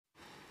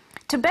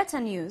To better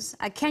news,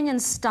 a Kenyan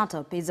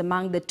startup is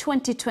among the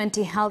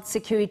 2020 Health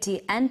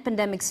Security and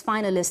Pandemics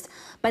finalists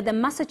by the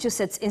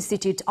Massachusetts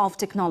Institute of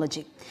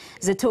Technology.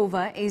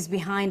 Xetova is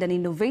behind an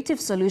innovative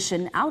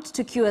solution out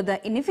to cure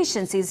the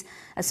inefficiencies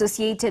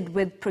associated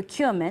with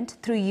procurement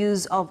through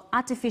use of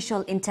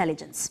artificial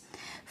intelligence.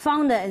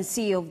 Founder and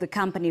CEO of the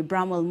company,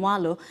 Bramwell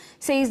Mwalo,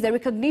 says the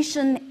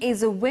recognition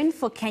is a win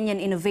for Kenyan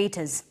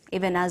innovators,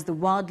 even as the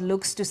world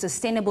looks to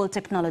sustainable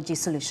technology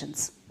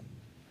solutions.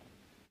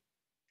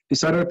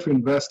 Decided to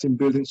invest in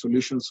building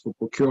solutions for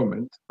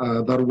procurement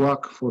that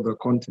work for the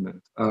continent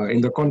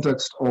in the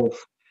context of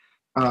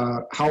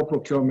how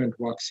procurement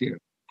works here.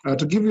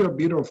 To give you a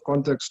bit of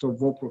context of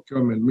what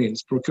procurement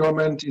means,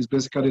 procurement is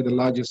basically the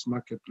largest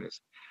marketplace,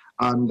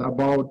 and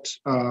about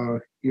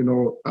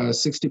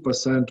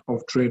 60%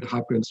 of trade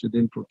happens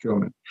within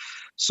procurement.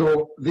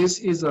 So this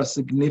is a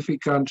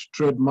significant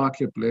trade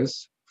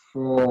marketplace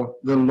for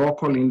the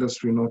local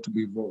industry not to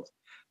be involved.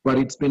 But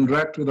it's been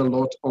wrecked with a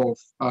lot of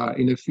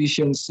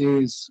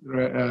inefficiencies.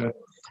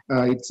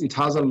 It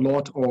has a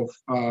lot of,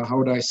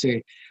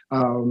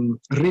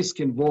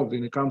 risk involved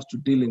when it comes to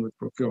dealing with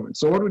procurement.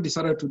 So what we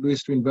decided to do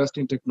is to invest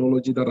in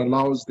technology that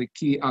allows the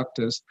key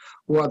actors,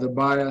 who are the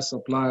buyers,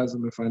 suppliers,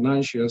 and the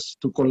financiers,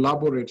 to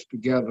collaborate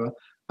together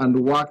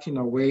and work in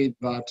a way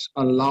that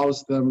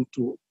allows them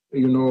to,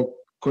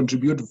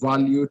 contribute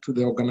value to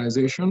the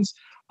organizations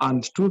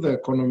and to the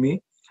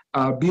economy,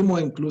 be more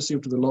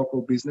inclusive to the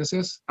local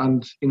businesses,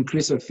 and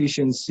increase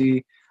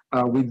efficiency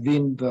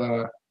within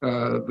the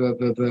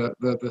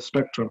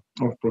spectrum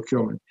of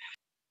procurement.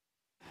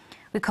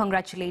 We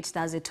congratulate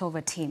the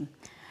Xetova team.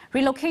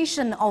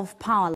 Relocation of power